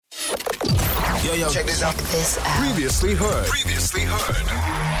Yo, check this out. Previously heard.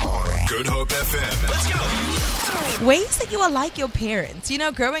 Good Hope FM. Let's go. Ways that you are like your parents. You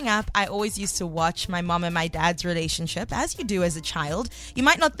know, growing up, I always used to watch my mom and my dad's relationship, as you do as a child. You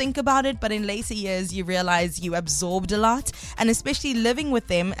might not think about it, but in later years, you realize you absorbed a lot. And especially living with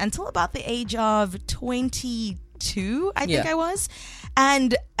them until about the age of 22, I think I was.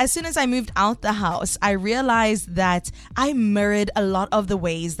 And as soon as I moved out the house, I realized that I mirrored a lot of the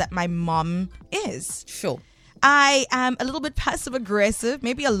ways that my mom is. Sure. I am a little bit passive-aggressive,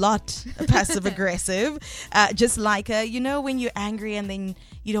 maybe a lot passive-aggressive, just like her. You know, when you're angry and then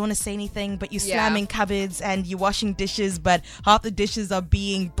you don't want to say anything, but you're slamming cupboards and you're washing dishes, but half the dishes are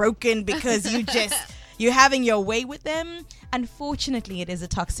being broken because you're having your way with them. Unfortunately, it is a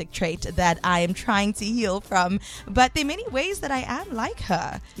toxic trait that I am trying to heal from, but there are many ways that I am like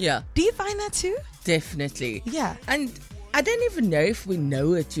her. Yeah. Do you find that too? Definitely. Yeah. And I don't even know if we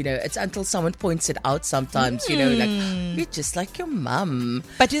know it, you know. It's until someone points it out sometimes, you know, like, you're just like your mum.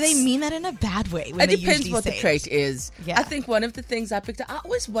 But do they mean that in a bad way? When It depends what the trait is. Yeah. I think one of the things I picked up, I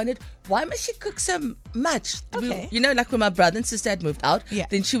always wondered, why must she cook so much? Okay. You know, like when my brother and sister had moved out, Yeah.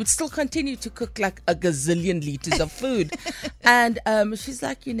 then she would still continue to cook like a gazillion liters of food. And she's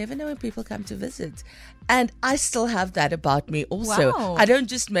like, you never know when people come to visit. And I still have that about me also. Wow. I don't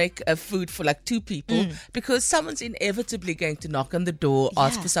just make a food for like two people because someone's inevitably going to knock on the door,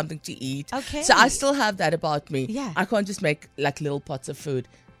 ask for something to eat. Okay. So I still have that about me. Yeah. I can't just make like little pots of food.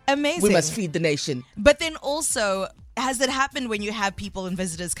 Amazing. We must feed the nation. But then also, has it happened when you have people and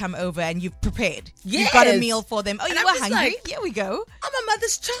visitors come over and you've prepared? Yes. You've got a meal for them. Oh, And you I'm were just hungry? like, Here we go. I'm a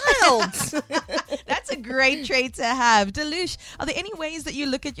mother's child. That's a great trait to have. Delush, are there any ways that you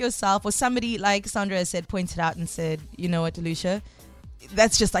look at yourself, or somebody like Sandra has said, pointed out and said, you know what, Delusha,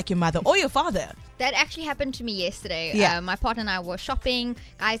 that's just like your mother or your father? That actually happened to me yesterday. Yeah. My partner and I were shopping.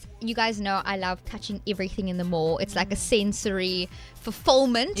 Guys, you guys know I love touching everything in the mall. It's like a sensory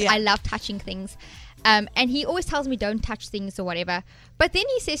fulfillment. Yeah. I love touching things. And he always tells me don't touch things or whatever. But then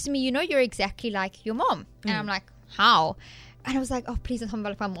he says to me, you know, you're exactly like your mom. And I'm like, how? And I was like, oh, please don't tell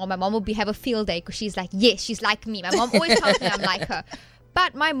me about my mom. My mom will have a field day because she's like, yes, she's like me. My mom always tells me I'm like her.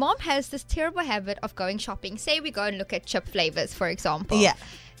 But my mom has this terrible habit of going shopping. Say we go and look at chip flavors, for example. Yeah.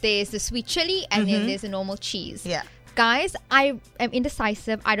 There's the sweet chili and then there's the normal cheese. Yeah. Guys, I am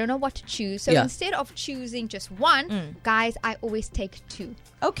indecisive. I don't know what to choose. So instead of choosing just one, guys, I always take two.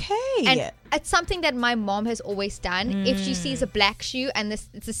 Okay. And it's something that my mom has always done. If she sees a black shoe and it's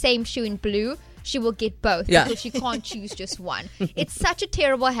the same shoe in blue, she will get both because she can't choose just one. It's such a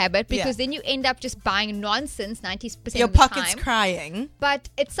terrible habit because then you end up just buying nonsense 90% your of the pocket's time. crying. But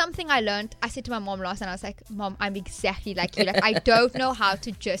it's something I learned. I said to my mom last night, I was like, Mom, I'm exactly like you. Like, I don't know how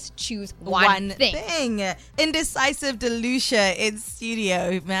to just choose one thing. Indecisive Delucia in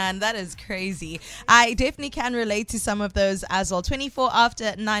studio. Man, that is crazy. I definitely can relate to some of those as well. 24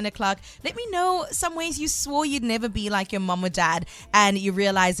 after 9 o'clock. Let me know some ways you swore you'd never be like your mom or dad and you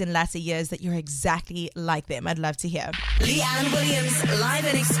realize in latter years that you're exactly like them. I'd love to hear. Leanne Williams, live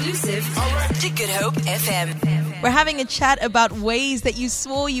and exclusive to Good Hope FM. We're having a chat about ways that you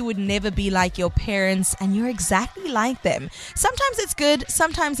swore you would never be like your parents and you're exactly like them. Sometimes it's good,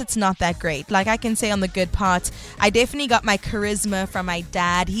 sometimes it's not that great. Like I can say on the good part, I definitely got my charisma from my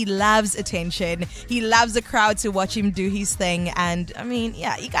dad. He loves attention. He loves a crowd to watch him do his thing. And I mean,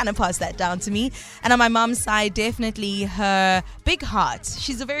 yeah, you kind of pass that down to me. And on my mom's side, definitely her big heart.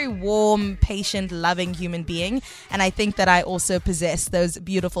 She's a very warm, patient, loving human being. And I think that I also possess those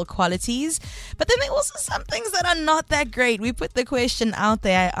beautiful qualities. But then there are also some things that are not that great. We put the question out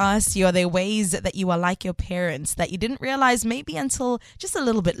there. I asked you, are there ways that you are like your parents that you didn't realize maybe until just a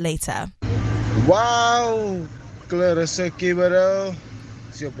little bit later? Wow, Carissa Cupido.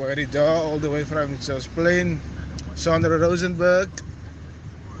 It's your boy Rida, all the way from South Plain. Sandra Rosenberg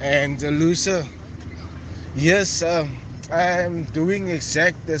and Lucia. Yes, I'm doing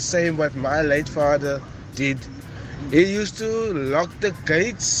exact the same what my late father did. He used to lock the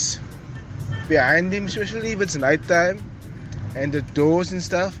gates behind him, especially if it's nighttime, and the doors and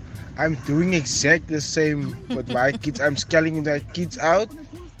stuff. I'm doing exactly the same with my kids. I'm scaling the kids out.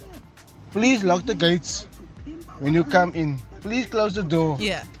 Please lock the gates when you come in. Please close the door.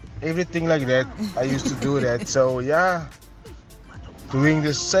 Yeah. Everything like that. I used to do that. So yeah, doing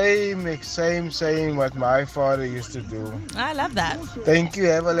the same what my father used to do. I love that. Thank you.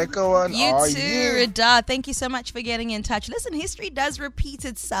 Have a lekker one. You too, Rida. Thank you so much for getting in touch. Listen, history does repeat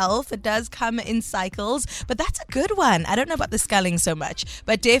itself. It does come in cycles, but that's a good one. I don't know about the sculling so much,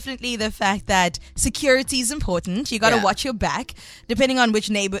 but definitely the fact that security is important. You got to watch your back, depending on which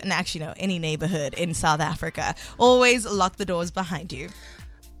neighbor, and actually, no, any neighborhood in South Africa. Always lock the doors behind you.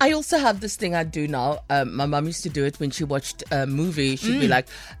 I also have this thing I do now. My mum used to do it when she watched a movie. She'd be like,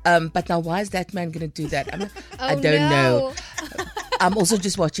 but now why is that man going to do that? I'm like, I don't know. I'm also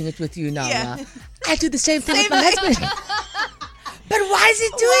just watching it with you now. Yeah. Yeah. I do the same thing with my husband. But why is he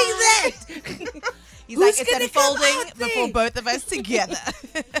doing that? He's Who's like, it's gonna come unfolding out there? before both of us together.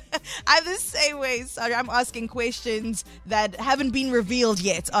 I'm the same way. Sorry, I'm asking questions that haven't been revealed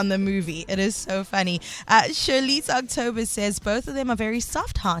yet on the movie. It is so funny. Shirley's October says both of them are very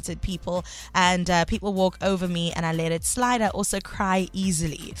soft-hearted people, and people walk over me and I let it slide. I also cry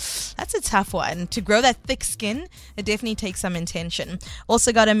easily. That's a tough one. To grow that thick skin, it definitely takes some intention.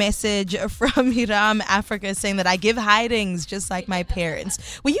 Also got a message from Hiram Africa saying that I give hidings just like my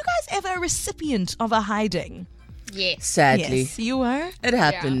parents. Were you guys ever a recipient of a hiding? Yes. Sadly. Yes, you were? It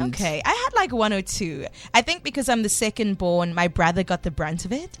happened. Okay, I had like 1 or 2. I think because I'm the second born, my brother got the brunt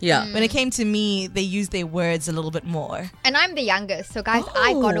of it. Yeah. When it came to me, they used their words a little bit more. And I'm the youngest, so guys,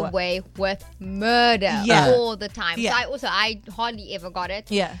 I got Oh. away with murder Yeah. all the time. Yeah. So I hardly ever got it.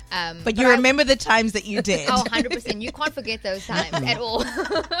 Yeah. But But you remember the times that you did. Oh, 100%. You can't forget those times at all.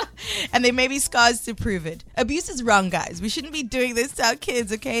 And there may be scars to prove it. Abuse is wrong, guys. We shouldn't be doing this to our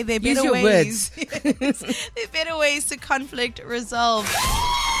kids, okay? There are Use better your ways. Yes. There are better ways to conflict resolve.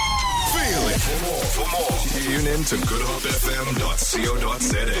 Feel it. For more, tune in to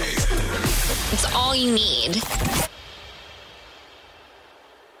goodhopefm.co.za. It's all you need.